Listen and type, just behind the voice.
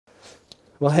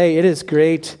Well, hey, it is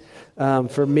great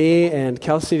for me and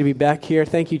Kelsey to be back here.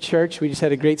 Thank you, church. We just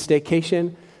had a great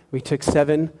staycation. We took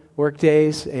 7 work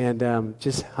days and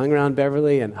just hung around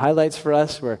Beverly. And highlights for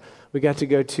us were we got to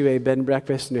go to a bed and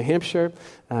breakfast in New Hampshire,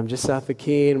 just south of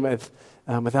Keene,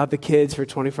 without the kids for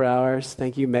 24 hours.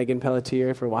 Thank you, Megan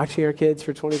Pelletier, for watching our kids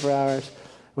for 24 hours.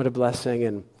 What a blessing.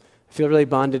 And I feel really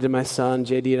bonded to my son.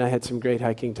 JD and I had some great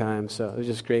hiking time, so it was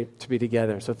just great to be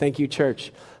together. So thank you,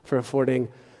 church, for affording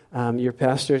your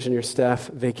pastors and your staff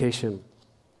vacation.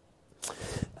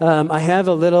 I have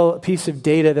a little piece of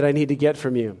data that I need to get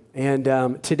from you. And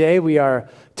today we are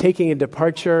taking a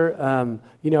departure.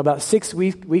 About 6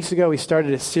 weeks ago, we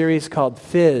started a series called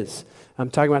Fizz. I'm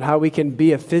talking about how we can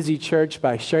be a fizzy church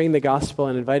by sharing the gospel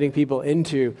and inviting people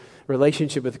into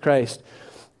relationship with Christ.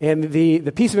 And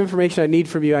the piece of information I need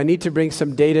from you, I need to bring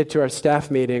some data to our staff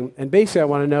meeting. And basically I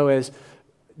want to know is,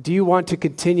 do you want to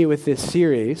continue with this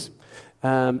series?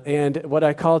 And what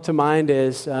I call to mind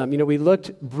is, we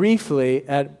looked briefly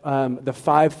at the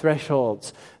 5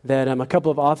 thresholds that a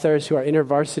couple of authors who are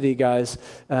InterVarsity guys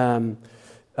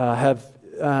have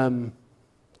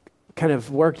kind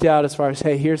of worked out as far as,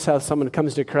 hey, here's how someone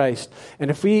comes to Christ. And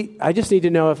I just need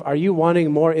to know are you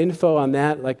wanting more info on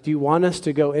that? Like, do you want us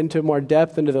to go into more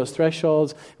depth into those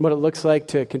thresholds and what it looks like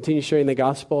to continue sharing the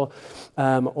gospel?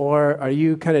 Or are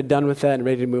you kind of done with that and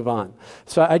ready to move on?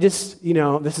 So I just,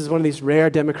 this is one of these rare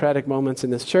democratic moments in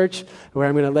this church where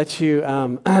I'm going to let you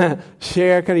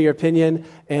share kind of your opinion,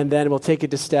 and then we'll take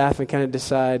it to staff and kind of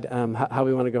decide how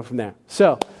we want to go from there.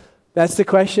 So that's the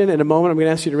question. In a moment, I'm going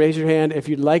to ask you to raise your hand if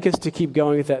you'd like us to keep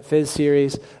going with that Fizz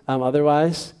series.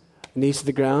 Otherwise, knees to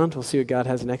the ground. We'll see what God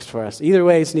has next for us. Either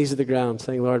way, it's knees to the ground,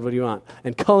 saying, Lord, what do you want?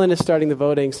 And Cullen is starting the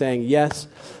voting, saying yes.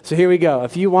 So here we go.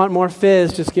 If you want more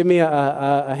Fizz, just give me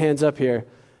a hands up here.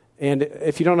 And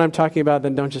if you don't know what I'm talking about,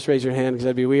 then don't just raise your hand because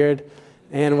that'd be weird.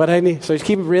 And what I need, so just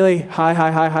keep it really high,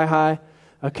 high, high, high, high.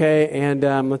 Okay, and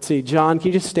let's see. John, can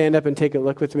you just stand up and take a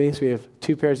look with me? So we have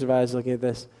 2 pairs of eyes looking at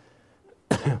this.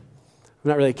 I'm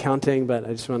not really counting, but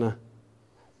I just want to...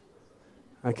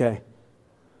 Okay.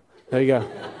 There you go.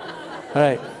 All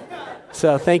right.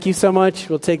 So thank you so much.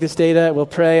 We'll take this data. We'll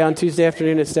pray on Tuesday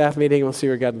afternoon at staff meeting, and we'll see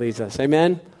where God leads us.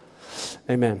 Amen?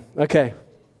 Amen. Okay.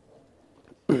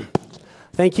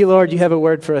 Thank you, Lord. You have a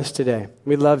word for us today.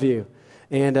 We love you.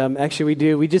 And actually we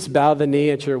do. We just bow the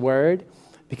knee at your word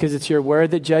because it's your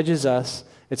word that judges us.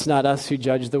 It's not us who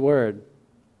judge the word.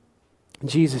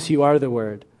 Jesus, you are the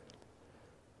word.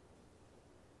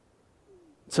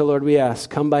 So, Lord, we ask,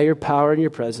 come by your power and your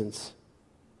presence.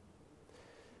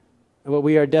 And what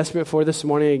we are desperate for this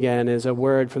morning again is a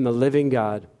word from the living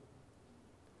God.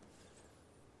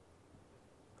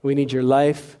 We need your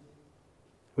life.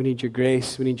 We need your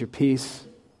grace. We need your peace.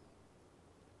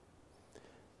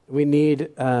 We need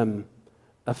a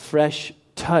fresh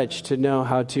touch to know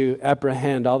how to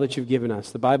apprehend all that you've given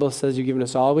us. The Bible says you've given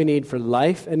us all we need for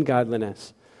life and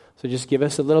godliness. So just give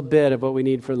us a little bit of what we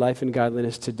need for life and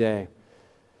godliness today.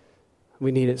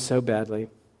 We need it so badly.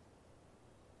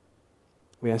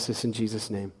 We ask this in Jesus'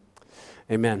 name.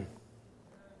 Amen.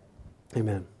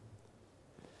 Amen.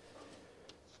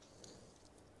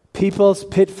 People's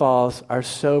pitfalls are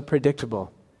so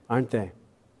predictable, aren't they?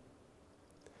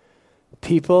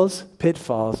 People's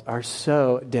pitfalls are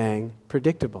so dang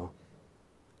predictable.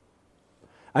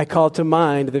 I call to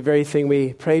mind the very thing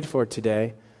we prayed for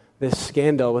today, this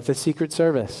scandal with the Secret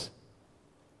Service.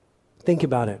 Think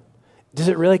about it. Does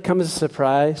it really come as a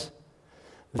surprise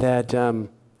that, and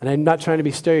I'm not trying to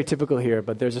be stereotypical here,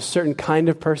 but there's a certain kind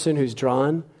of person who's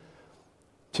drawn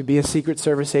to be a Secret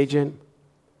Service agent?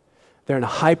 They're in a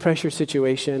high-pressure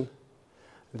situation.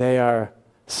 They are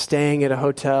staying at a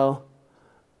hotel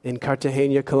in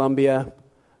Cartagena, Colombia,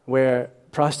 where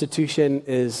prostitution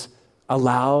is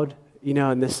allowed,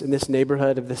 in this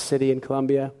neighborhood of this city in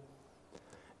Colombia.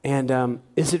 And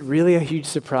is it really a huge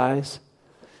surprise?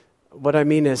 What I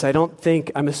mean is,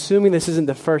 I'm assuming this isn't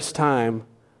the first time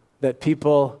that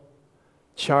people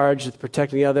charged with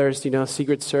protecting others,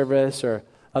 Secret Service or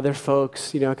other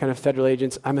folks, kind of federal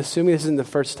agents. I'm assuming this isn't the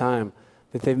first time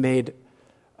that they've made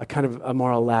a kind of a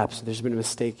moral lapse. There's been a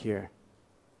mistake here.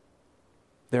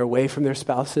 They're away from their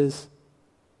spouses.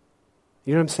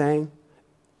 You know what I'm saying?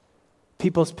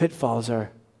 People's pitfalls they're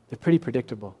pretty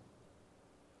predictable.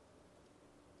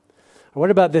 Or what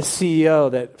about this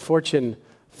CEO that Fortune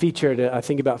featured, I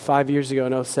think about 5 years ago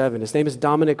in 2007. His name is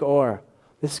Dominic Orr.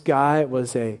 This guy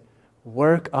was a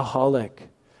workaholic.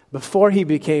 Before he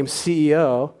became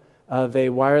CEO of a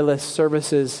wireless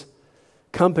services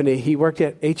company, he worked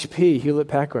at HP,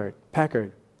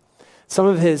 Hewlett-Packard. Some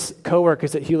of his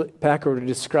coworkers at Hewlett-Packard would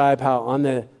describe how on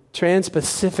the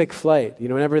trans-Pacific flight,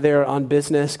 whenever they were on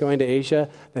business going to Asia,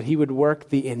 that he would work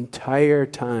the entire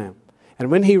time. And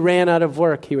when he ran out of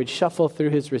work, he would shuffle through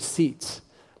his receipts,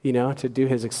 to do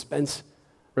his expense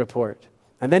report.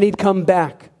 And then he'd come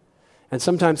back. And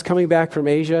sometimes coming back from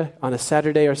Asia on a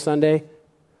Saturday or Sunday,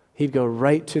 he'd go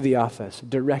right to the office,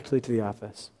 directly to the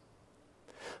office.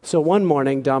 So one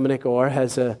morning, Dominic Orr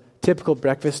has a typical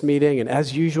breakfast meeting, and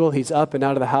as usual, he's up and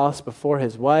out of the house before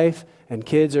his wife and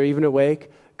kids are even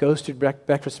awake, goes to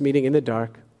breakfast meeting in the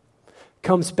dark,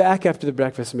 comes back after the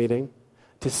breakfast meeting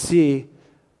to see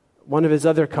one of his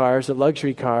other cars, a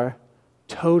luxury car,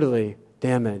 totally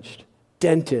damaged,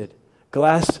 dented,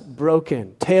 glass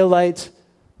broken, taillights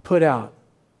put out.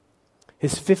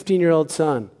 His 15-year-old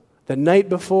son, the night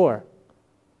before,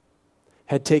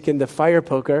 had taken the fire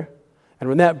poker, and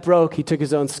when that broke, he took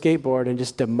his own skateboard and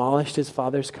just demolished his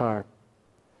father's car.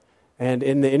 And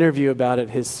in the interview about it,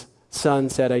 his son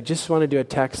said, I just wanted to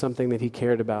attack something that he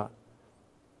cared about.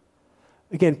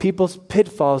 Again, people's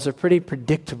pitfalls are pretty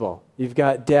predictable. You've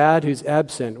got dad who's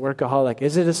absent, workaholic.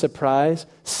 Is it a surprise?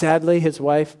 Sadly, his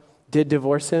wife did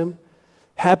divorce him.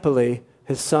 Happily,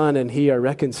 his son and he are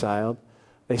reconciled.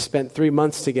 They spent 3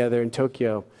 months together in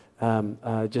Tokyo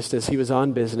just as he was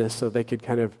on business so they could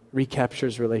kind of recapture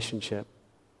his relationship.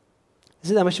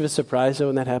 Isn't that much of a surprise, though,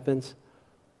 when that happens?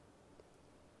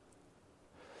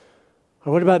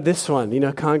 Or what about this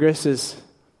one? Congress is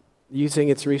using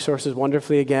its resources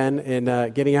wonderfully again in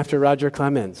getting after Roger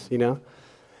Clemens,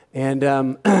 And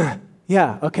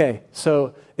okay,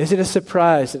 so is it a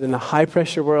surprise that in the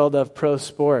high-pressure world of pro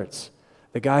sports,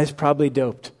 the guy's probably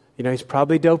doped? He's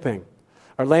probably doping.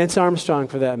 Or Lance Armstrong,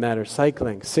 for that matter,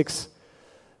 cycling, six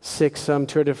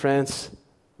Tour de France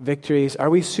victories. Are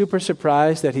we super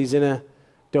surprised that he's in a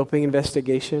doping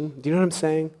investigation? Do you know what I'm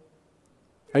saying?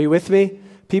 Are you with me?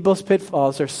 People's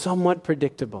pitfalls are somewhat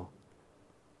predictable.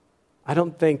 I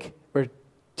don't think we're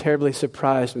terribly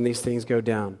surprised when these things go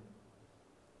down.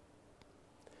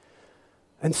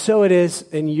 And so it is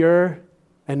in your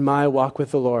and my walk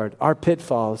with the Lord. Our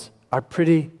pitfalls are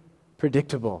pretty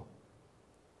predictable.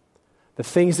 The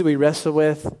things that we wrestle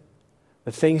with,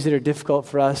 the things that are difficult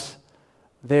for us,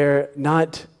 they're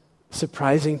not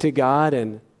surprising to God,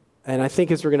 and I think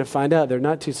as we're going to find out, they're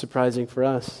not too surprising for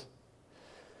us.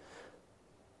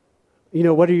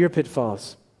 What are your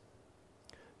pitfalls?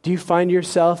 Do you find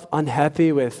yourself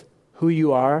unhappy with who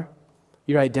you are,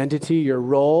 your identity, your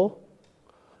role?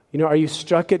 Are you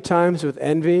struck at times with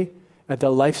envy at the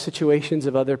life situations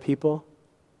of other people?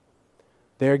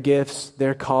 Their gifts,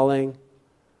 their calling,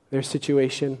 their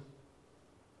situation.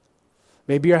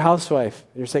 Maybe you're a housewife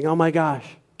and you're saying, oh my gosh,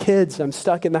 kids, I'm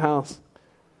stuck in the house.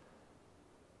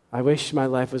 I wish my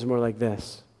life was more like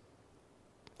this.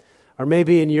 Or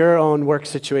maybe in your own work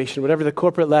situation, whatever the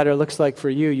corporate ladder looks like for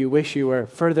you, you wish you were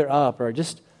further up or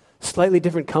just slightly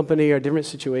different company or different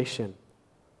situation.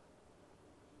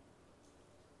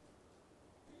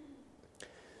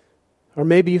 Or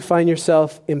maybe you find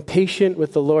yourself impatient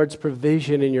with the Lord's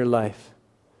provision in your life.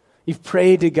 You've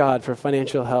prayed to God for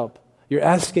financial help. You're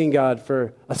asking God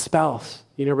for a spouse,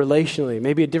 relationally.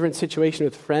 Maybe a different situation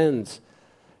with friends.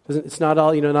 It's not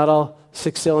all, not all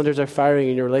 6 cylinders are firing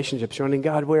in your relationships. You're wondering,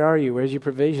 God, where are you? Where's your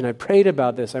provision? I prayed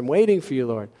about this. I'm waiting for you,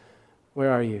 Lord.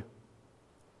 Where are you?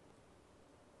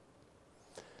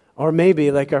 Or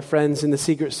maybe, like our friends in the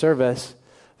Secret Service,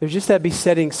 there's just that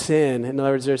besetting sin. In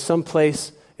other words, there's some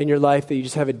place in your life that you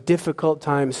just have a difficult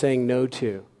time saying no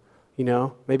to.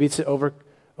 Maybe it's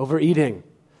overeating.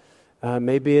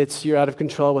 Maybe it's you're out of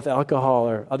control with alcohol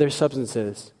or other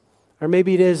substances. Or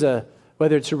maybe it is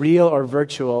whether it's real or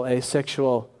virtual, a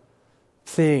sexual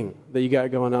thing that you got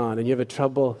going on and you have a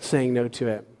trouble saying no to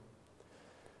it.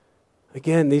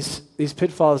 Again, these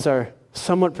pitfalls are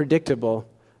somewhat predictable,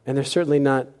 and they're certainly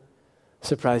not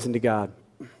surprising to God.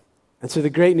 And so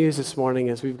the great news this morning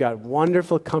is we've got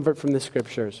wonderful comfort from the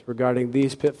Scriptures regarding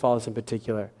these pitfalls in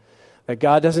particular. That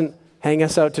God doesn't hang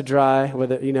us out to dry,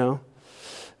 whether,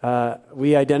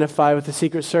 we identify with the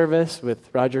Secret Service,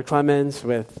 with Roger Clemens,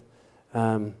 with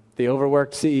the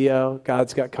overworked CEO.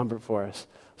 God's got comfort for us.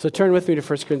 So turn with me to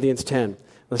 1 Corinthians 10.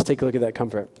 Let's take a look at that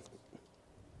comfort.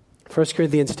 1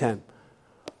 Corinthians 10.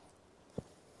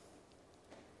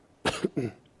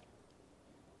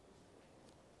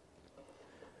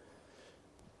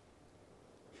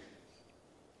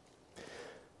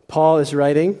 Paul is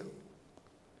writing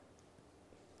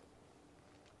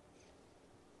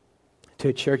to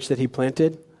a church that he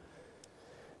planted,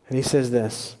 and he says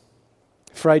this,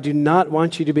 "For I do not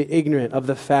want you to be ignorant of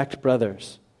the fact,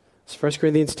 brothers." It's 1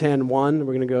 Corinthians 10:1.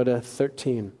 We're going to go to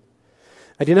 13.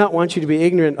 I do not want you to be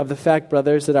ignorant of the fact,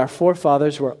 brothers, that our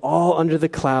forefathers were all under the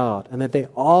cloud, and that they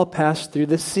all passed through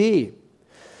the sea.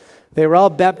 They were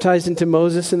all baptized into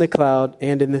Moses in the cloud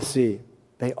and in the sea.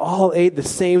 They all ate the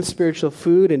same spiritual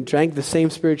food and drank the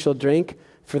same spiritual drink,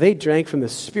 for they drank from the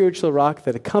spiritual rock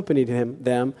that accompanied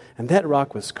them, and that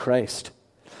rock was Christ.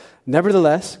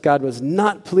 Nevertheless, God was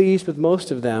not pleased with most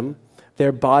of them.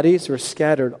 Their bodies were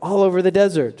scattered all over the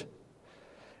desert.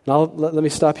 Now, let me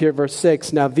stop here at verse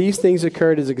 6. Now, these things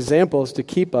occurred as examples to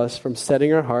keep us from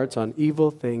setting our hearts on evil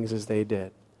things as they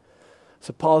did.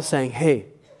 So Paul's saying, hey,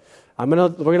 we're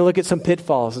going to look at some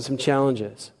pitfalls and some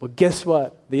challenges. Well, guess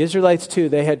what? The Israelites, too,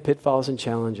 they had pitfalls and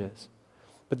challenges.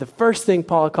 But the first thing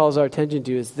Paul calls our attention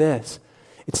to is this.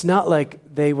 It's not like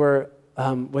they were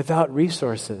without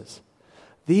resources.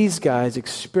 These guys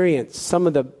experienced some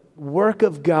of the work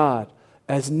of God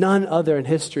as none other in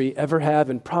history ever have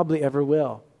and probably ever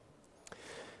will.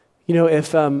 You know,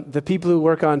 if the people who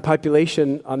work on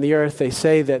population on the earth, they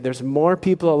say that there's more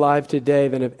people alive today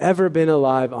than have ever been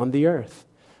alive on the earth.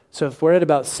 So if we're at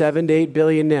about 7 to 8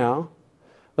 billion now,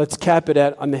 let's cap it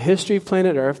at, on the history of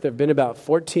planet Earth, there have been about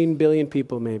 14 billion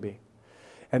people maybe.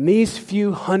 And these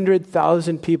few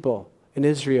 100,000 people in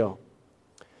Israel,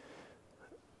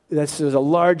 there's a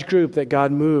large group that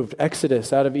God moved,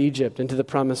 Exodus, out of Egypt into the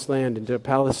Promised Land, into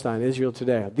Palestine, Israel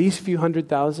today. These few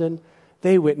 100,000,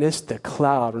 they witnessed the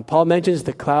cloud. When Paul mentions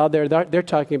the cloud there, they're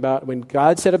talking about when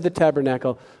God set up the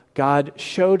tabernacle, God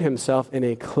showed himself in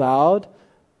a cloud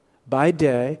by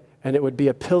day, and it would be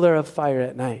a pillar of fire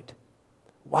at night.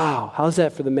 Wow, how's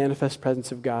that for the manifest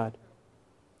presence of God?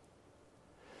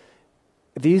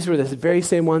 These were the very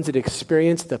same ones that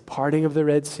experienced the parting of the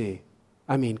Red Sea.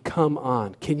 I mean, come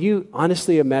on. Can you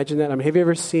honestly imagine that? I mean, have you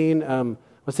ever seen,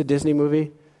 what's the Disney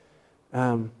movie?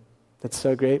 That's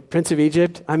so great. Prince of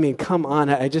Egypt. I mean, come on.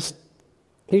 Can you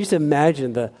just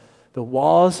imagine the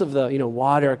walls of the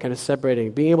water kind of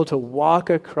separating, being able to walk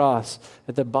across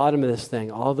at the bottom of this thing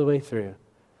all the way through.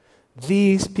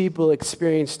 These people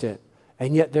experienced it,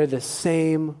 and yet they're the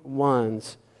same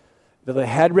ones. Though they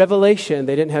had revelation,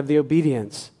 they didn't have the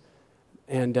obedience,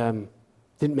 and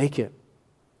didn't make it.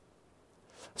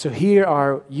 So here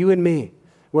are you and me.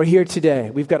 We're here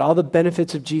today. We've got all the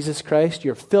benefits of Jesus Christ.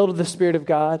 You're filled with the Spirit of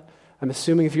God. I'm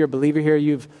assuming if you're a believer here,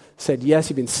 you've said yes,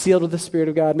 you've been sealed with the Spirit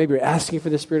of God. Maybe you're asking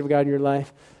for the Spirit of God in your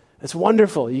life. It's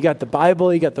wonderful. You got the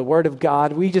Bible, you got the Word of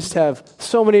God. We just have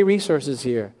so many resources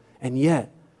here. And yet,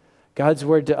 God's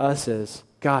word to us is,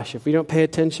 gosh, if we don't pay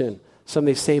attention, some of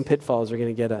these same pitfalls are going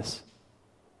to get us.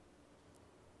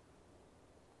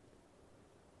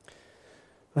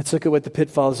 Let's look at what the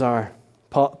pitfalls are.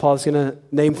 Paul's going to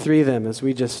name 3 of them, as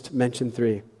we just mentioned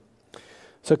 3.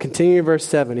 So continuing in verse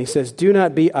 7, he says, do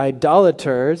not be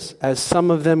idolaters, as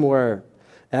some of them were.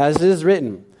 As it is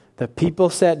written, the people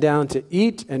sat down to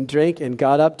eat and drink and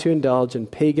got up to indulge in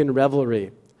pagan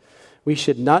revelry. We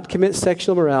should not commit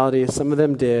sexual immorality, as some of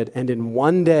them did, and in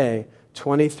one day,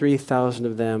 23,000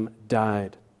 of them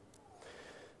died.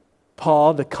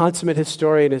 Paul, the consummate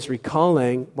historian, is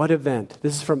recalling what event?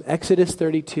 This is from Exodus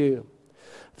 32.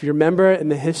 If you remember in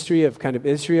the history of kind of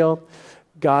Israel,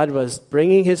 God was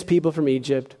bringing his people from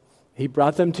Egypt. He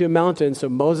brought them to a mountain so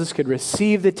Moses could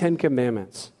receive the 10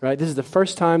 Commandments, right? This is the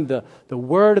first time the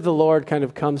word of the Lord kind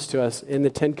of comes to us in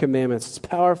the 10 Commandments. It's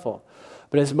powerful.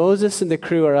 But as Moses and the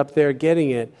crew are up there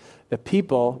getting it, the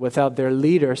people, without their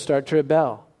leader, start to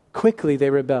rebel. Quickly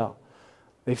they rebel.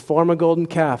 They form a golden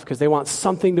calf because they want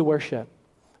something to worship.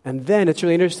 And then, it's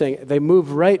really interesting, they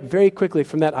move right very quickly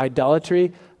from that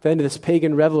idolatry then to this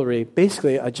pagan revelry,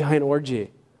 basically a giant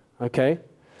orgy, okay?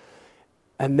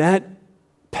 And that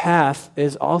path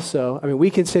is also, I mean, we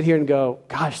can sit here and go,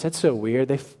 gosh, that's so weird.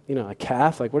 A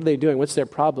calf, like what are they doing? What's their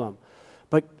problem?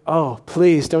 But, oh,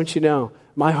 please, don't you know,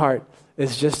 my heart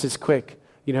is just as quick.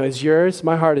 As yours,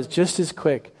 my heart is just as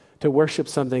quick to worship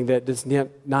something that does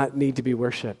not need to be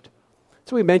worshiped.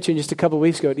 So we mentioned just a couple of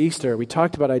weeks ago at Easter, we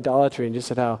talked about idolatry and just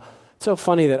said how it's so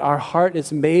funny that our heart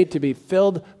is made to be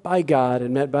filled by God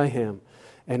and met by him.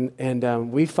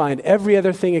 And we find every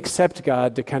other thing except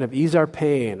God to kind of ease our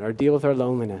pain or deal with our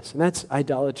loneliness. And that's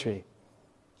idolatry.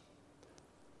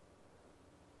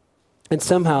 And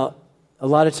somehow, a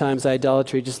lot of times,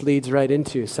 idolatry just leads right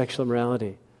into sexual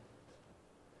immorality.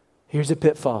 Here's a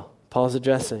pitfall Paul's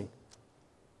addressing.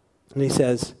 And he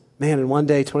says, man, in one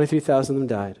day, 23,000 of them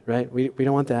died, right? We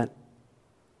don't want that.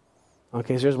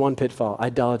 Okay, so there's one pitfall,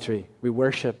 idolatry. We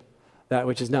worship that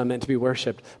which is not meant to be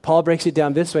worshipped. Paul breaks it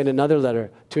down this way in another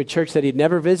letter to a church that he'd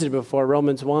never visited before,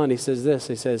 Romans 1. He says this,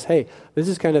 he says, hey, this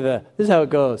is how it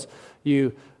goes.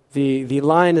 The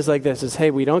line is like this, is,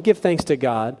 hey, we don't give thanks to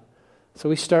God So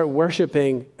we start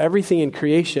worshiping everything in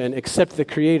creation except the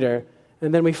Creator,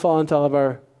 and then we fall into all of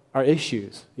our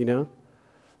issues,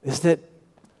 Is that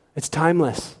it's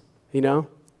timeless,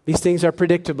 These things are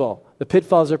predictable. The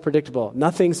pitfalls are predictable.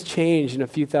 Nothing's changed in a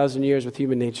few thousand years with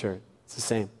human nature. It's the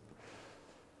same.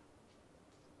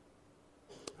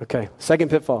 Okay, second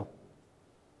pitfall.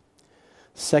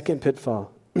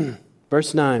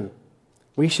 Verse 9.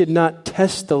 We should not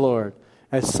test the Lord,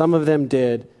 as some of them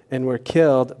did and were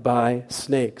killed by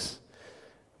snakes.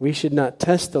 We should not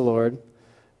test the Lord,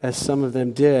 as some of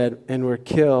them did and were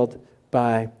killed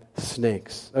by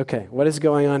snakes. Okay, what is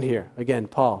going on here? Again,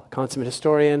 Paul, consummate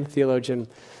historian, theologian.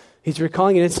 He's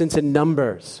recalling an instance in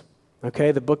Numbers.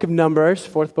 Okay, the book of Numbers,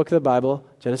 fourth book of the Bible,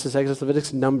 Genesis, Exodus,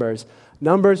 Leviticus, Numbers.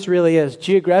 Numbers really is,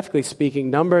 geographically speaking,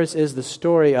 Numbers is the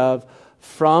story of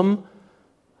from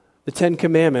the Ten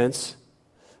Commandments,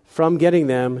 from getting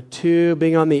them to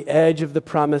being on the edge of the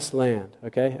promised land.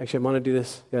 Okay, actually I want to do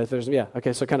this.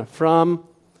 Okay, so kind of from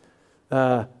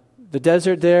the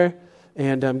desert there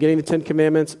and getting the Ten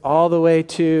Commandments all the way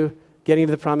to getting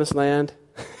to the promised land.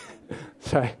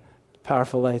 Sorry,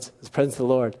 powerful lights. It's the presence of the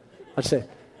Lord. I'll just say,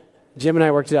 Jim and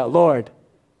I worked it out. Lord.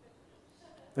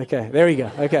 Okay, there we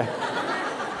go. Okay.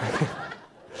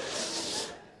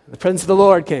 The presence of the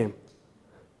Lord came.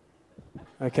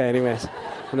 Okay, anyways.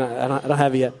 I don't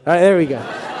have it yet. All right, there we go.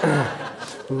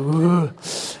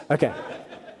 Okay.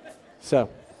 So,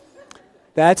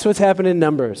 that's what's happened in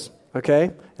Numbers. Okay?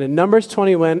 And in Numbers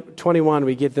 21,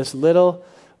 we get this little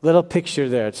picture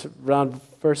there. It's around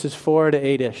verses 4 to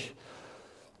 8-ish.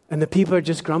 And the people are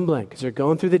just grumbling because they're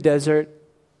going through the desert.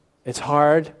 It's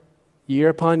hard, year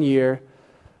upon year.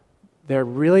 They're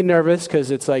really nervous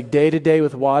because it's like day to day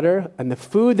with water. And the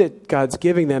food that God's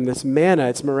giving them, this manna,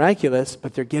 it's miraculous,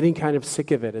 but they're getting kind of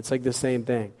sick of it. It's like the same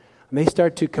thing. And they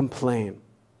start to complain.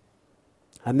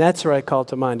 And that's where I call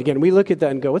to mind. Again, we look at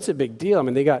that and go, what's the big deal? I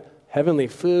mean, they got heavenly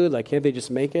food. Like, can't they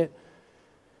just make it?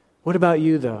 What about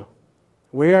you, though?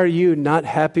 Where are you not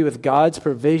happy with God's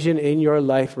provision in your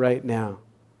life right now?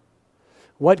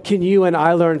 What can you and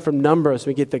I learn from Numbers?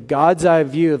 We get the God's eye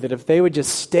view that if they would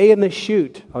just stay in the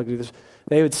chute, I'll do this,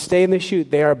 they would stay in the chute.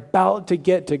 They are about to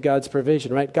get to God's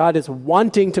provision, right? God is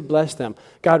wanting to bless them.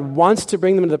 God wants to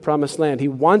bring them to the promised land. He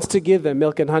wants to give them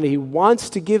milk and honey. He wants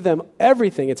to give them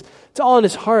everything. It's all in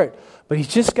his heart, but he's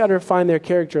just got to refine their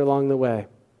character along the way.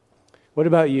 What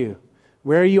about you?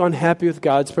 Where are you unhappy with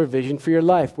God's provision for your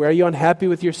life? Where are you unhappy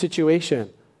with your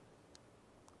situation?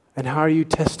 And how are you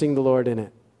testing the Lord in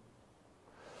it?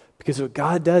 Because what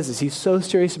God does is he's so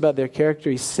serious about their character,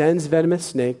 he sends venomous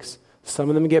snakes. Some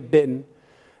of them get bitten.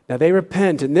 Now they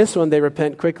repent. In this one, they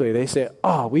repent quickly. They say,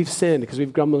 we've sinned because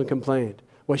we've grumbled and complained.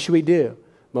 What should we do?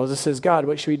 Moses says, God,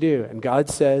 what should we do? And God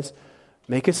says,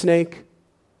 make a snake.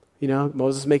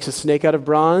 Moses makes a snake out of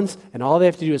bronze, and all they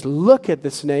have to do is look at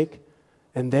the snake,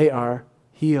 and they are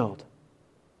healed.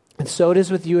 And so it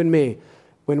is with you and me.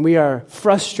 When we are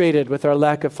frustrated with our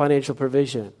lack of financial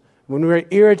provision, when we're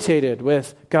irritated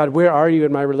with, God, where are you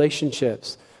in my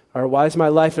relationships? Or why is my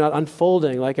life not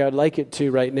unfolding like I would like it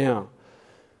to right now?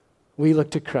 We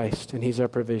look to Christ, and he's our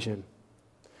provision.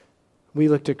 We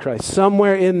look to Christ.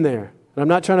 Somewhere in there, and I'm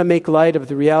not trying to make light of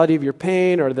the reality of your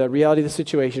pain or the reality of the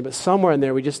situation, but somewhere in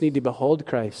there we just need to behold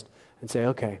Christ and say,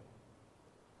 okay,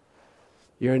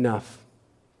 you're enough.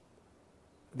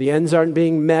 The ends aren't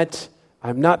being met.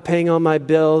 I'm not paying all my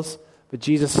bills, but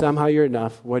Jesus, somehow you're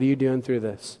enough. What are you doing through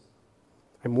this?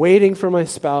 I'm waiting for my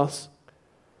spouse.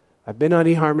 I've been on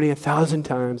eHarmony 1,000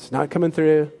 times, not coming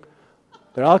through.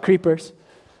 They're all creepers.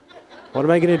 What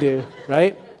am I going to do,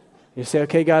 right? You say,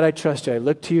 okay, God, I trust you. I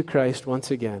look to you, Christ,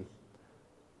 once again.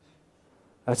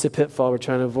 That's the pitfall we're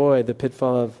trying to avoid, the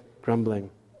pitfall of grumbling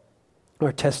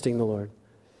or testing the Lord.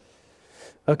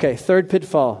 Okay, third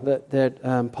pitfall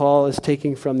that Paul is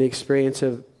taking from the experience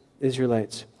of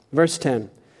Israelites. Verse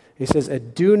 10, he says,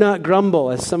 do not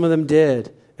grumble as some of them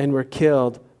did and were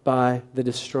killed by the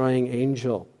destroying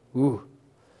angel. Ooh.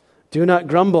 Do not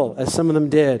grumble as some of them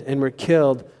did and were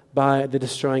killed by the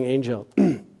destroying angel.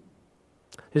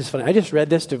 It's funny. I just read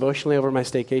this devotionally over my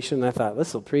staycation, and I thought,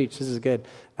 this will preach. This is good.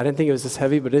 I didn't think it was this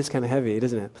heavy, but it is kind of heavy,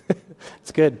 isn't it?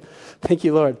 It's good. Thank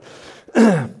you, Lord.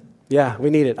 Yeah, we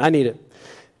need it. I need it.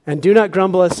 And do not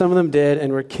grumble as some of them did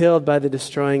and were killed by the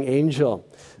destroying angel.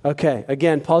 Okay,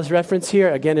 again, Paul's reference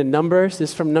here, again in Numbers,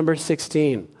 this is from Numbers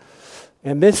 16.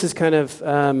 And this is kind of,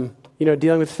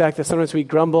 dealing with the fact that sometimes we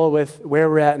grumble with where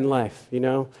we're at in life,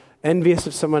 envious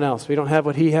of someone else. We don't have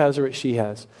what he has or what she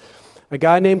has. A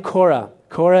guy named Korah.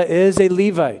 Korah is a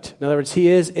Levite. In other words, he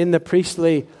is in the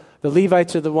priestly. The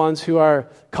Levites are the ones who are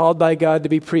called by God to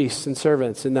be priests and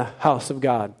servants in the house of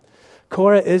God.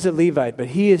 Korah is a Levite, but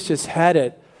he has just had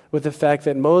it with the fact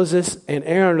that Moses and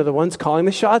Aaron are the ones calling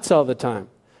the shots all the time.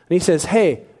 And he says,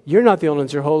 hey, you're not the only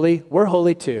ones who are holy. We're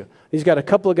holy too. He's got a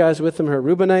couple of guys with him who are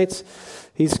Reubenites.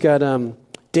 He's got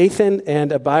Dathan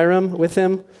and Abiram with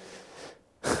him.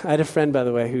 I had a friend, by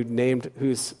the way,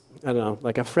 who's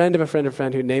like a friend of a friend of a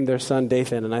friend who named their son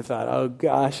Dathan. And I thought, oh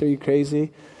gosh, are you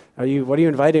crazy? What are you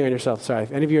inviting on yourself? Sorry,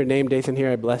 if any of you are named Dathan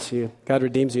here, I bless you. God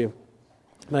redeems you.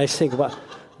 And I just think,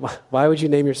 why would you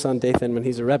name your son Dathan when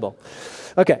he's a rebel?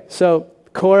 Okay, so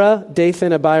Korah,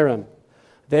 Dathan, Abiram.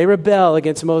 They rebel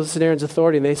against Moses and Aaron's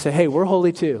authority, and they say, hey, we're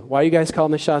holy too. Why are you guys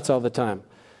calling the shots all the time?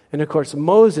 And of course,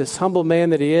 Moses, humble man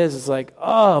that he is like,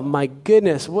 oh my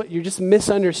goodness, you're just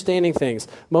misunderstanding things.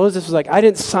 Moses was like, I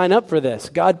didn't sign up for this.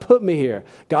 God put me here.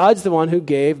 God's the one who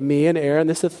gave me and Aaron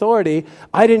this authority.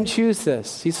 I didn't choose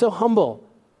this. He's so humble.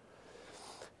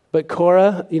 But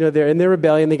Korah, they're in their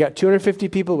rebellion. They got 250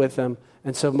 people with them.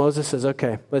 And so Moses says,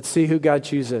 okay, let's see who God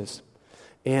chooses.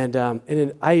 And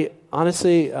I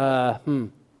honestly, I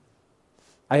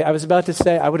was about to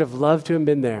say I would have loved to have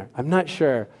been there. I'm not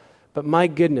sure. But my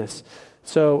goodness.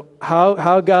 So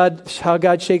how God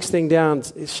shakes things down.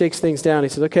 He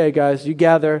says, okay, guys, you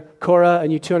gather. Korah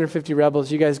and you 250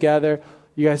 rebels, you guys gather.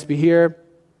 You guys be here.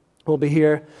 We'll be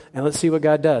here. And let's see what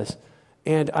God does.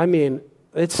 And I mean,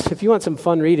 if you want some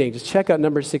fun reading, just check out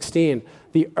number 16.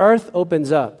 The earth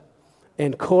opens up.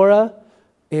 And Korah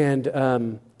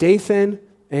and Dathan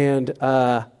and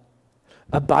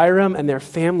Abiram and their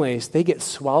families, they get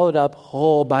swallowed up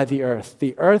whole by the earth.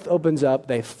 The earth opens up,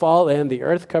 they fall in, the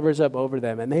earth covers up over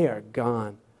them, and they are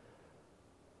gone.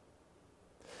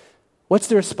 What's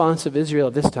the response of Israel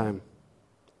at this time?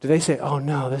 Do they say, oh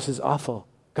no, this is awful.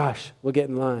 Gosh, we'll get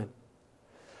in line.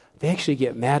 They actually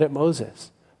get mad at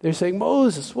Moses. They're saying,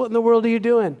 Moses, what in the world are you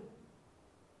doing?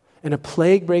 And a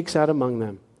plague breaks out among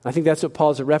them. I think that's what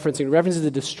Paul's referencing. He references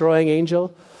the destroying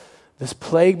angel. This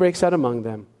plague breaks out among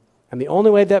them. And the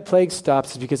only way that plague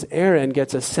stops is because Aaron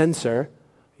gets a censer,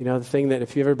 the thing that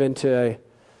if you've ever been to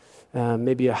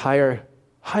maybe a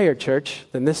higher church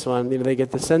than this one, they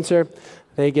get the censer,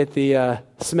 they get the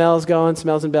smells going,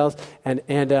 smells and bells, and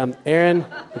Aaron,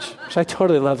 which I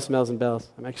totally love smells and bells.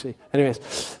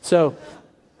 Anyways, so,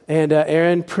 and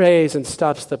Aaron prays and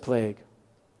stops the plague.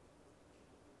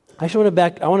 I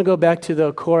want to go back to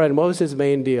the Korah, and what was his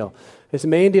main deal? His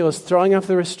main deal is throwing off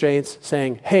the restraints,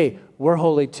 saying, hey, we're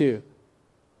holy too.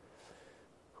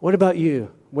 What about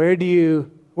you? Where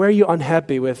are you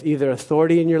unhappy with either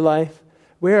authority in your life?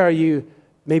 Where are you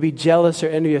maybe jealous or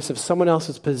envious of someone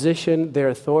else's position, their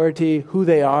authority, who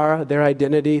they are, their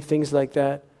identity, things like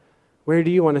that? Where do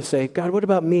you want to say, God, what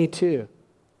about me too?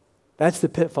 That's the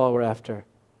pitfall we're after.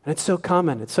 And it's so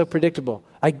common. It's so predictable.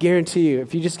 I guarantee you,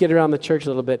 if you just get around the church a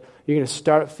little bit, you're going to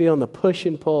start feeling the push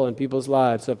and pull in people's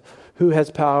lives of who has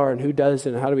power and who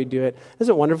doesn't and how do we do it.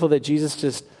 Isn't it wonderful that Jesus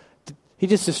just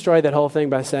destroyed that whole thing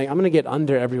by saying, I'm going to get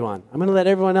under everyone. I'm going to let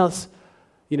everyone else,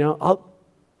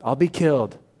 I'll be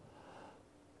killed.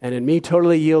 And in me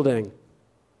totally yielding,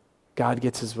 God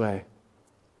gets his way.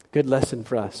 Good lesson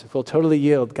for us. If we'll totally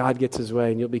yield, God gets his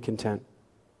way and you'll be content.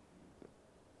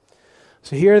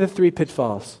 So here are the three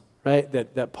pitfalls, right,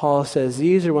 that Paul says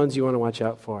these are ones you want to watch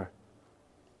out for.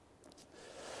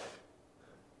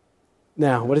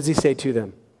 Now, what does he say to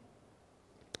them?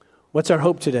 What's our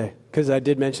hope today? Because I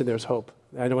did mention there's hope.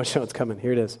 I know what's coming.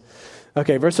 Here it is.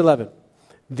 Okay, verse 11.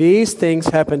 These things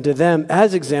happened to them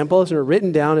as examples and are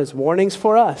written down as warnings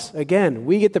for us. Again,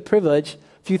 we get the privilege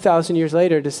a few thousand years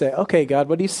later to say, okay, God,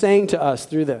 what are you saying to us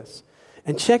through this?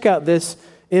 And check out this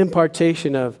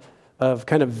impartation of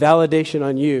kind of validation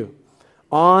on you,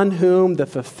 on whom the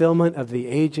fulfillment of the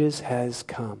ages has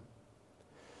come.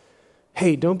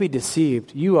 Hey, don't be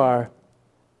deceived. You are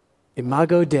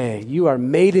imago Dei. You are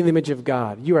made in the image of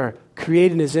God. You are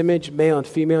created in his image, male and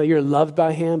female. You're loved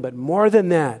by him. But more than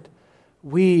that,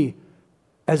 we,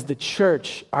 as the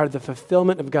church, are the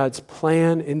fulfillment of God's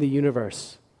plan in the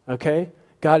universe. Okay?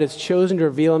 God has chosen to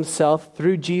reveal himself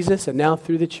through Jesus and now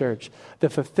through the church. The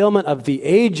fulfillment of the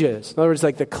ages, in other words,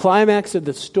 like the climax of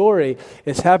the story,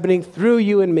 is happening through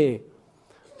you and me.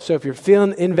 So if you're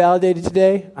feeling invalidated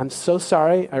today, I'm so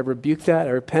sorry. I rebuke that.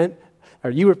 I repent, or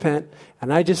you repent,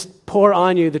 and I just pour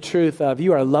on you the truth of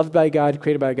you are loved by God,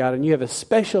 created by God, and you have a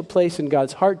special place in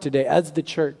God's heart today as the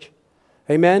church.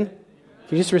 Amen?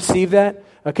 Can you just receive that?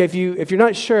 Okay, if you're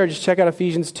not sure, just check out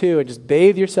Ephesians 2 and just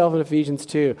bathe yourself in Ephesians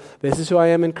 2. This is who I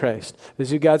am in Christ. This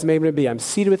is who God's made me to be. I'm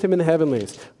seated with him in the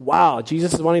heavenlies. Wow,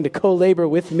 Jesus is wanting to co-labor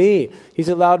with me. He's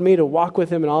allowed me to walk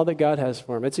with him in all that God has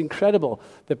for him. It's incredible,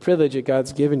 the privilege that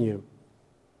God's given you.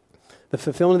 The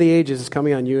fulfillment of the ages is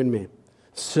coming on you and me.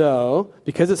 So,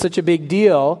 because it's such a big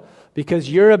deal because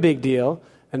you're a big deal,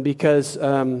 and because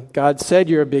God said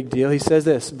you're a big deal, he says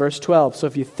this, verse 12, so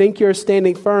if you think you're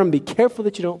standing firm, be careful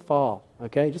that you don't fall,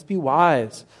 okay? Just be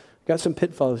wise. We've got some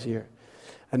pitfalls here.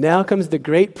 And now comes the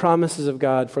great promises of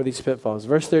God for these pitfalls.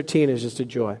 Verse 13 is just a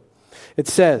joy. It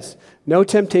says, no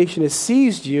temptation has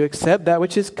seized you except that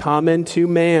which is common to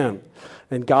man.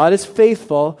 And God is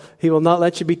faithful. He will not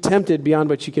let you be tempted beyond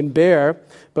what you can bear.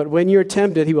 But when you're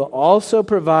tempted, he will also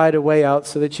provide a way out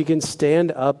so that you can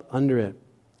stand up under it.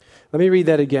 Let me read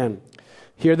that again.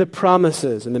 Hear the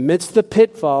promises. In the midst of the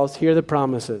pitfalls, hear the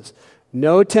promises.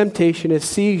 No temptation has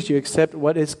seized you except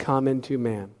what is common to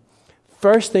man.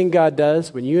 First thing God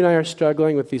does when you and I are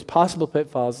struggling with these possible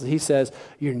pitfalls is he says,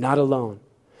 you're not alone.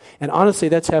 And honestly,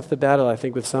 that's half the battle, I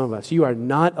think, with some of us. You are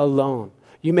not alone.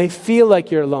 You may feel like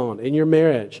you're alone in your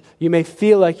marriage. You may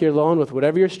feel like you're alone with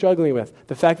whatever you're struggling with.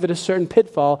 The fact that a certain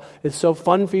pitfall is so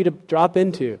fun for you to drop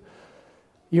into.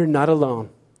 You're not alone.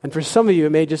 And for some of you,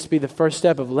 it may just be the first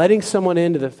step of letting someone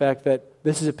into the fact that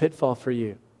this is a pitfall for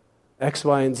you. X,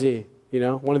 Y, and Z.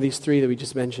 One of these three that we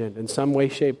just mentioned in some way,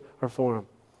 shape, or form.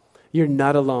 You're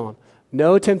not alone.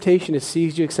 No temptation has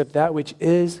seized you except that which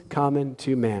is common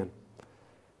to man.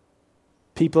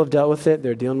 People have dealt with it.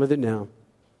 They're dealing with it now.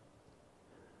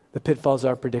 The pitfalls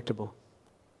are predictable.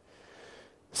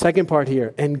 Second part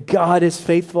here, and God is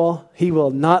faithful. He will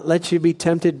not let you be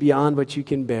tempted beyond what you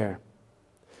can bear.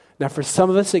 Now, for some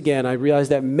of us, again, I realize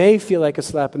that may feel like a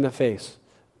slap in the face,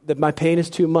 that my pain is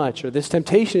too much or this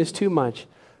temptation is too much.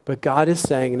 But God is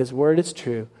saying, and his word is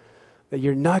true, that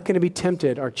you're not going to be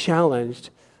tempted or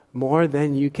challenged more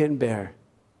than you can bear.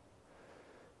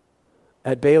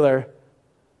 At Baylor,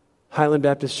 Highland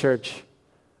Baptist Church,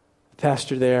 the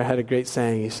pastor there had a great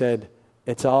saying. He said,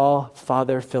 it's all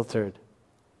Father filtered.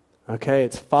 Okay,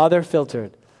 it's Father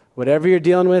filtered. Whatever you're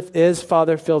dealing with is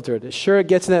Father filtered. Sure, it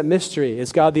gets in that mystery.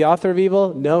 Is God the author of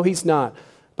evil? No, he's not.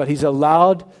 But he's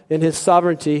allowed, in his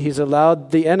sovereignty, he's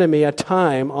allowed the enemy a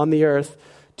time on the earth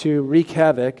to wreak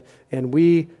havoc, and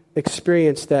we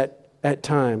experience that at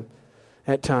times.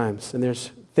 And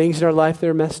there's things in our life that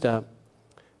are messed up,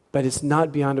 but it's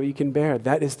not beyond what you can bear.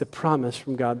 That is the promise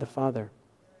from God the Father.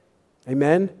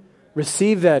 Amen?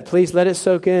 Receive that. Please let it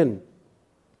soak in.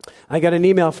 I got an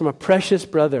email from a precious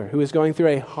brother who was going through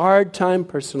a hard time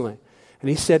personally. And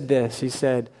he said this. He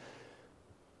said,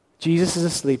 Jesus is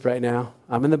asleep right now.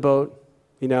 I'm in the boat.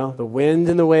 The wind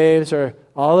and the waves are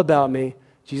all about me.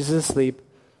 Jesus is asleep.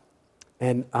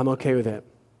 And I'm okay with it.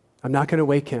 I'm not going to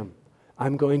wake him.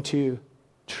 I'm going to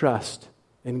trust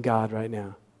in God right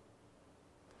now.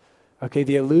 Okay,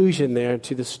 the allusion there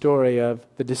to the story of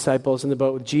the disciples in the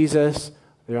boat with Jesus.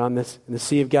 They're in the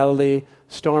Sea of Galilee.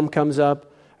 Storm comes up.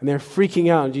 And they're freaking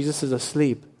out, and Jesus is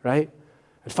asleep, right?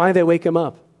 And finally they wake him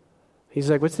up. He's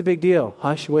like, what's the big deal?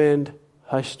 Hush wind,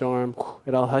 hush storm,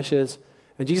 it all hushes.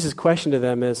 And Jesus' question to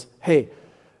them is, hey,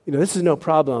 this is no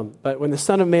problem, but when the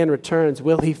Son of Man returns,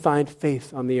 will he find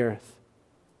faith on the earth?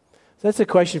 So that's a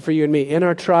question for you and me. In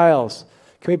our trials,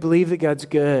 can we believe that God's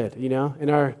good? In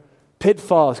our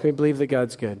pitfalls, can we believe that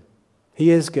God's good? He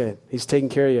is good. He's taking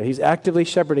care of you. He's actively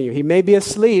shepherding you. He may be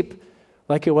asleep,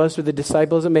 like it was with the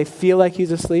disciples. It may feel like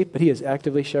he's asleep, but he is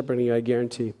actively shepherding you, I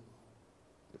guarantee.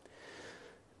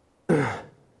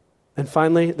 And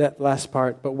finally, that last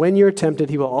part, but when you're tempted,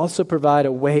 he will also provide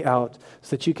a way out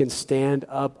so that you can stand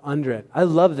up under it. I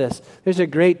love this. There's a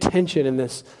great tension in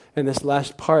this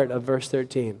last part of verse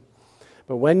 13.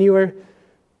 But when you are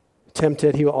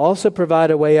tempted, he will also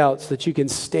provide a way out so that you can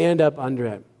stand up under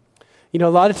it. A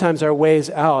lot of times our ways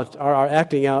out, our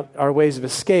acting out, are ways of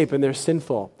escape, and they're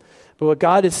sinful. But what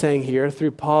God is saying here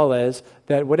through Paul is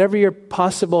that whatever your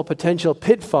possible potential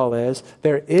pitfall is,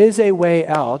 there is a way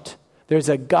out. There's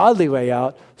a godly way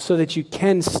out so that you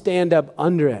can stand up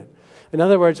under it. In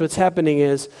other words, what's happening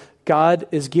is God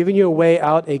is giving you a way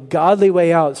out, a godly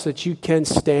way out, so that you can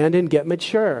stand and get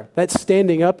mature. That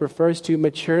standing up refers to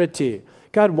maturity.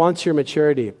 God wants your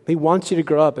maturity. He wants you to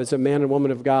grow up as a man and woman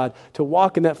of God, to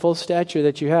walk in that full stature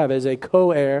that you have as a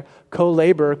co-heir,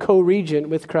 co-laborer, co-regent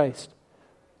with Christ.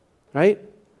 Right?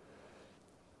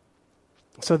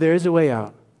 So there is a way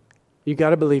out. You got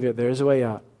to believe it. There is a way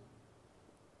out.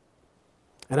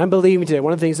 And I'm believing today,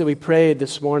 one of the things that we prayed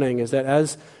this morning is that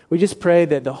as we just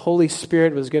prayed that the Holy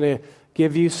Spirit was going to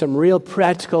give you some real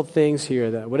practical things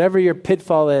here, that whatever your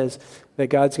pitfall is, that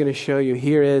God's going to show you,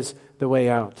 here is the way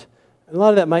out. And a lot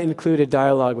of that might include a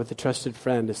dialogue with a trusted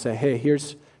friend to say, hey,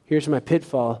 here's my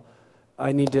pitfall.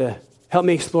 I need to help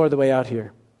me explore the way out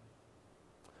here.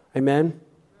 Amen?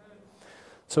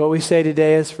 So what we say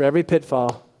today is for every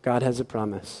pitfall, God has a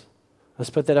promise. Let's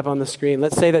put that up on the screen.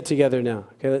 Let's say that together now.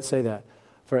 Okay, let's say that.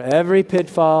 For every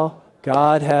pitfall,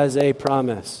 God has a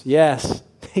promise. Yes.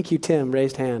 Thank you, Tim.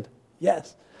 Raised hand.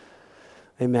 Yes.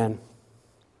 Amen.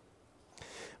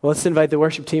 Well, let's invite the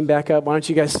worship team back up. Why don't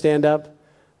you guys stand up,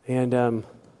 and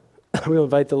we'll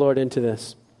invite the Lord into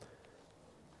this.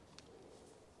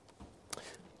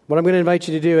 What I'm going to invite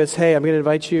you to do is, I'm going to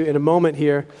invite you in a moment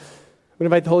here. I'm going to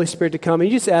invite the Holy Spirit to come, and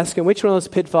you just ask him, which one of those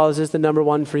pitfalls is the number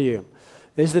one for you?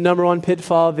 Is the number one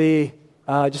pitfall the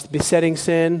just besetting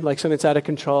sin, like something that's out of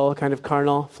control, kind of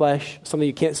carnal, flesh, something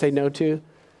you can't say no to?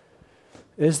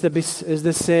 Is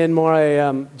the sin more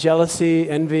a jealousy,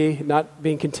 envy, not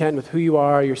being content with who you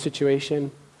are, your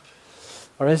situation?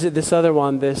 Or is it this other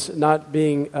one, this not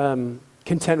being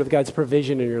content with God's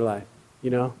provision in your life,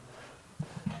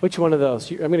 Which one of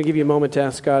those? I'm going to give you a moment to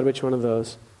ask God which one of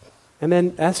those. And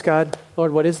then ask God,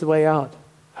 Lord, what is the way out?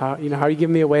 How are you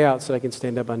giving me a way out so I can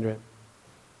stand up under it?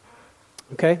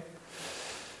 Okay?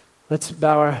 Let's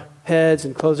bow our heads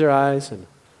and close our eyes. And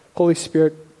Holy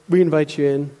Spirit, we invite you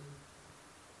in.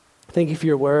 Thank you for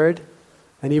your word.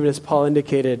 And even as Paul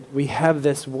indicated, we have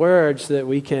this word so that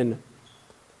we can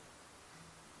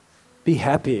be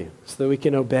happy, so that we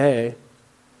can obey,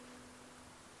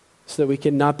 so that we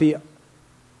can not be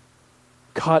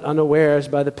caught unawares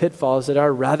by the pitfalls that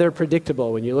are rather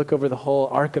predictable when you look over the whole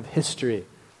arc of history.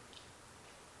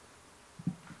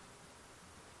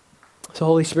 So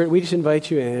Holy Spirit, we just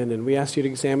invite you in, and we ask you to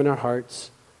examine our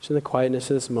hearts just in the quietness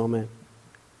of this moment.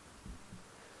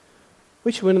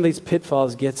 Which one of these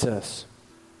pitfalls gets us?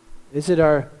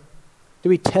 Do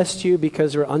we test you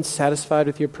because we're unsatisfied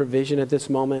with your provision at this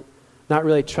moment, not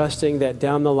really trusting that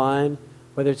down the line,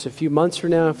 whether it's a few months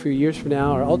from now, a few years from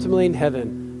now, or ultimately in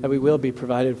heaven, that we will be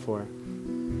provided for?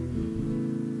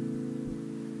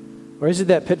 Or is it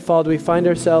that pitfall? Do we find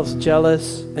ourselves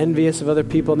jealous, envious of other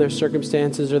people and their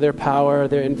circumstances or their power or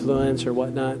their influence or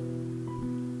whatnot?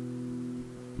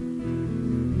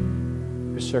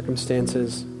 Their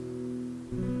circumstances.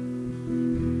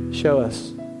 Show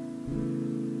us.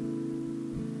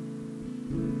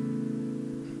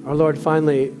 Our Lord,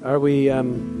 finally, are we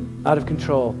out of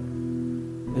control?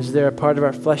 Is there a part of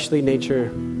our fleshly nature,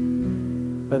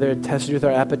 whether it has to do with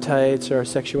our appetites or our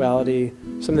sexuality,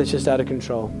 something that's just out of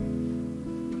control,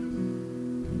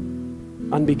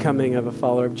 unbecoming of a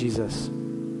follower of Jesus?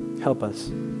 Help us.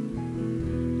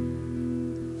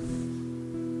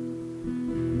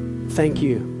 Thank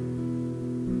you,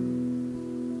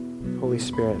 Holy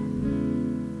Spirit.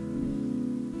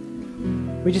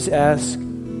 We just ask,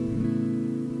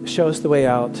 show us the way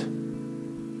out.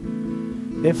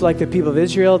 If, like the people of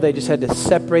Israel, they just had to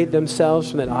separate themselves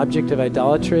from that object of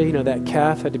idolatry, that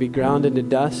calf had to be ground into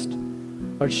dust,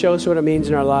 Lord, show us what it means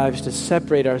in our lives to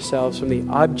separate ourselves from the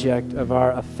object of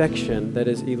our affection that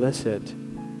is illicit.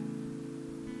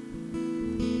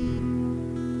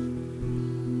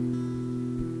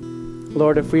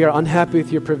 Lord, if we are unhappy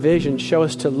with your provision, show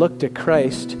us to look to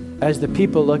Christ as the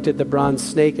people looked at the bronze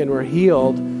snake and were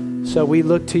healed. So we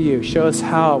look to you. Show us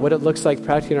what it looks like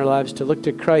practically in our lives to look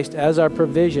to Christ as our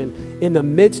provision in the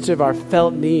midst of our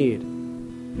felt need.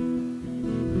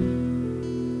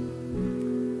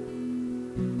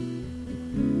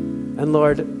 And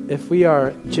Lord, if we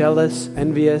are jealous,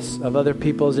 envious of other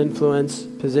people's influence,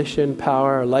 position,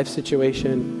 power, or life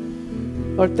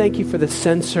situation, Lord, thank you for the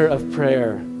censer of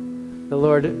prayer. The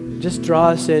Lord, just draw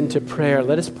us into prayer.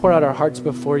 Let us pour out our hearts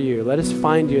before you. Let us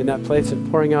find you in that place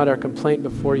of pouring out our complaint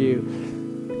before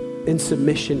you in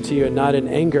submission to you and not in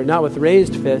anger, not with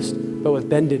raised fist, but with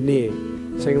bended knee,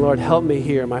 saying, Lord, help me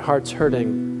here. My heart's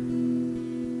hurting.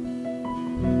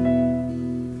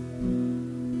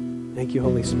 Thank you,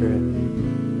 Holy Spirit.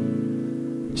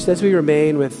 Just as we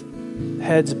remain with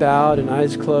heads bowed and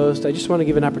eyes closed, I just want to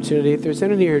give an opportunity. If there's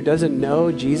anyone here who doesn't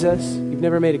know Jesus, you've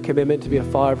never made a commitment to be a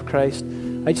follower of Christ,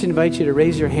 I just invite you to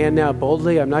raise your hand now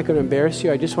boldly. I'm not going to embarrass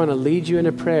you. I just want to lead you in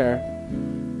a prayer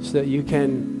so that you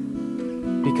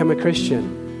can become a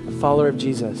Christian, a follower of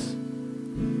Jesus.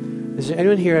 Is there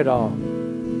anyone here at all? I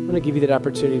want to give you that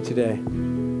opportunity today.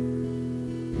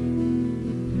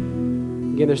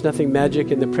 Again, there's nothing magic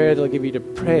in the prayer that'll give you to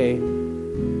pray,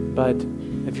 but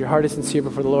if your heart is sincere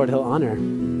before the Lord, He'll honor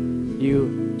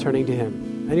you turning to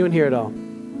Him. Anyone here at all?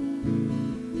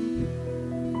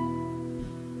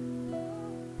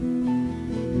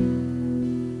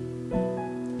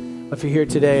 If you're here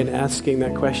today and asking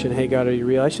that question, hey God, are you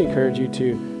real? I just encourage you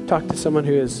to talk to someone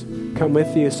who has come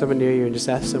with you, someone near you, and just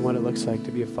ask them what it looks like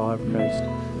to be a follower of Christ.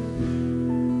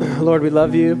 Lord, we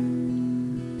love you.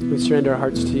 We surrender our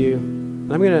hearts to you.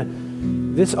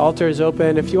 This altar is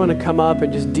open. If you want to come up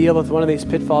and just deal with one of these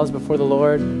pitfalls before the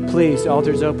Lord, please, the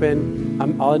altar's open.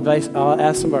 I'll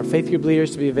ask some of our faith group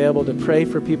leaders to be available to pray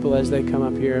for people as they come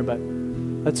up here. But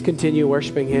Let's continue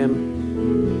worshiping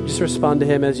him. Just respond to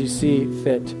him as you see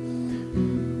fit.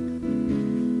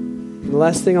 And the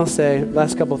last thing I'll say,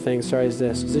 last couple things, is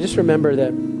this. So just remember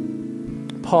that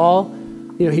Paul,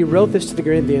 he wrote this to the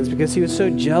Corinthians because he was so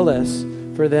jealous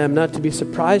for them not to be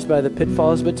surprised by the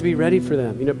pitfalls, but to be ready for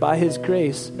them. By his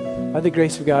grace, by the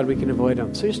grace of God, we can avoid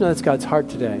them. So just know that's God's heart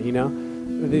today,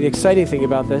 The exciting thing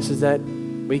about this is that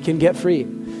we can get free.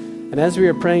 And as we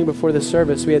were praying before the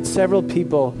service, we had several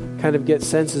people kind of get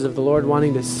senses of the Lord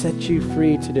wanting to set you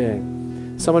free today.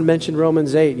 Someone mentioned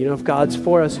Romans 8, if God's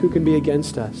for us, who can be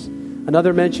against us?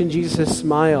 Another mentioned Jesus'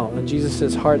 smile and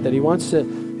Jesus' heart, that he wants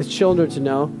his children to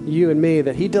know, you and me,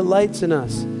 that he delights in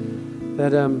us,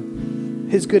 that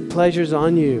his good pleasure's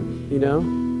on you,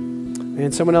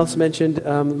 And someone else mentioned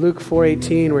Luke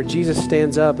 4:18, where Jesus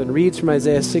stands up and reads from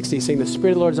Isaiah 60, saying, the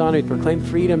Spirit of the Lord's on you to proclaim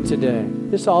freedom today.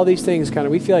 Just all these things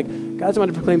we feel like God's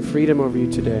wanting to proclaim freedom over you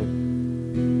today.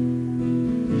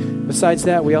 Besides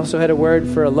that, we also had a word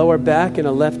for a lower back and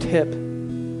a left hip.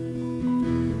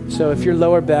 So if your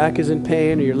lower back is in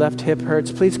pain or your left hip hurts,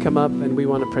 please come up and we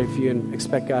want to pray for you and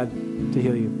expect God to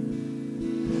heal you.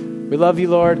 We love you,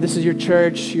 Lord. This is your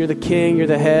church. You're the King. You're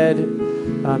the head.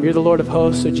 You're the Lord of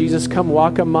hosts. So Jesus, come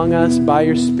walk among us by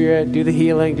your Spirit. Do the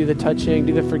healing, do the touching,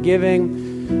 do the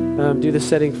forgiving, do the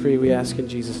setting free, we ask in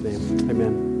Jesus' name.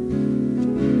 Amen.